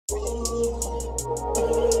Yeah,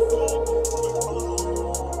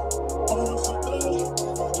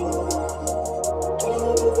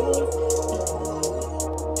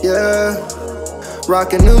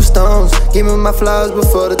 rockin' new stones. Give me my flowers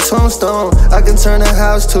before the tombstone. I can turn a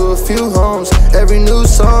house to a few homes. Every new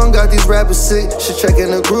song got these rappers sick. Should check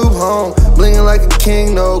in the group home. Blingin' like a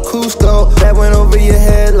king, no Cusco. That went over your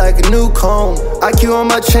head like a new comb. IQ on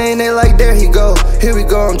my chain, they like there he go. Here we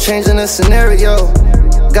go, I'm changing the scenario.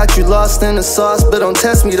 Got you lost in the sauce, but don't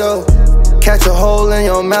test me though. Catch a hole in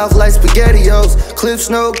your mouth like SpaghettiOs. Clips,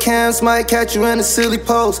 no cams, might catch you in a silly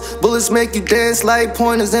pose. Bullets make you dance like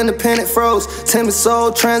pointers, independent froze. Timid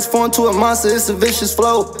soul, transformed to a monster, it's a vicious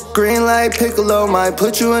flow. Green light Piccolo, might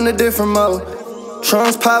put you in a different mode.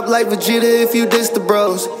 Trunks pop like Vegeta if you diss the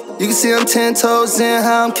bros. You can see I'm 10 toes in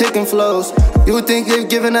how I'm kicking flows. You would think they're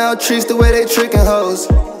giving out treats the way they tricking hoes.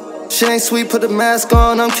 She ain't sweet, put the mask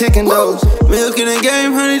on, I'm kicking those. Milk in the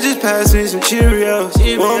game, honey, just pass me some Cheerios.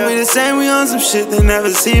 Won't be the same, we on some shit they never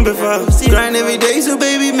seen before. Grind every day, so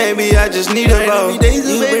baby, maybe I just need a bow. You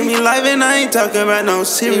bring me life and I ain't talking about no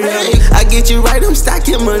cereal. I get you right, I'm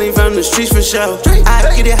stacking money from the streets for show.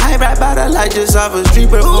 I get it high right by the light just off a street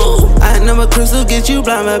report. I know my crystal get you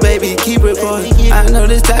blind, my baby, keep recording. I know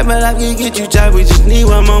this type of life can get you tight, we just need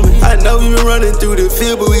one moment. I know we been running through the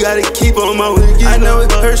field, but we gotta keep on mowing. I know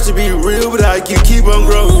it hurts to be real, but I keep on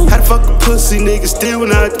growing. How the fuck a pussy nigga still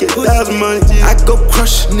when I get 1,000 money? I go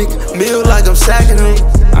crush a nigga, meal like I'm sacking them.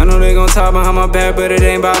 I know they gon' talk behind my back, but it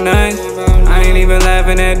ain't about nothing. I ain't even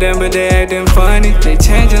laughing at them, but they acting funny. They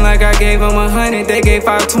changing like I gave them 100, they gave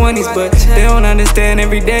 520s, but they don't understand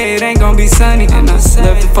every day it ain't gon' be sunny. And I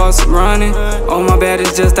left the faucet running. Oh my bad,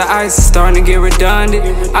 it's just the ice, it's starting to get redundant.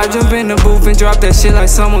 I jump in the booth and drop that shit like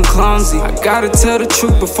someone clumsy. I gotta tell the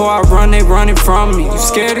truth before I run, they running from me. You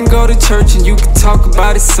scared and go to church and you can talk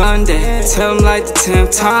about it Sunday. Tell them like the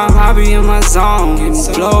 10th time, I be in my zone.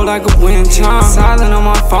 Getting blow like a wind chime. Silent on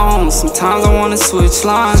my phone, sometimes I wanna switch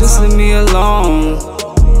lines. Just leave me alone.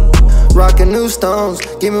 Rockin' new stones,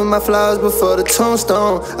 give me my flowers before the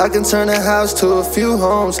tombstone. I can turn a house to a few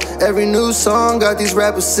homes. Every new song got these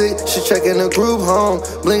rappers sick. Should check in the group home.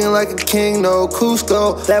 Blingin' like a king, no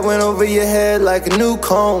Cusco. That went over your head like a new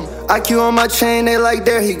comb. IQ on my chain, they like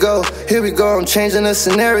there he go. Here we go, I'm changing the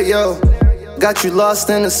scenario. Got you lost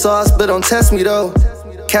in the sauce, but don't test me though.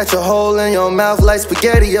 Catch a hole in your mouth like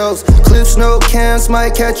SpaghettiOs. Clips, no cams,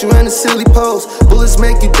 might catch you in a silly pose. Bullets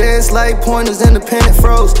make you dance like pointers, independent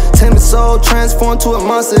froze. Timid soul, transformed to a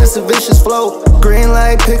monster, it's a vicious flow. Green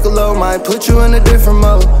light Piccolo, might put you in a different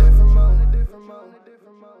mode.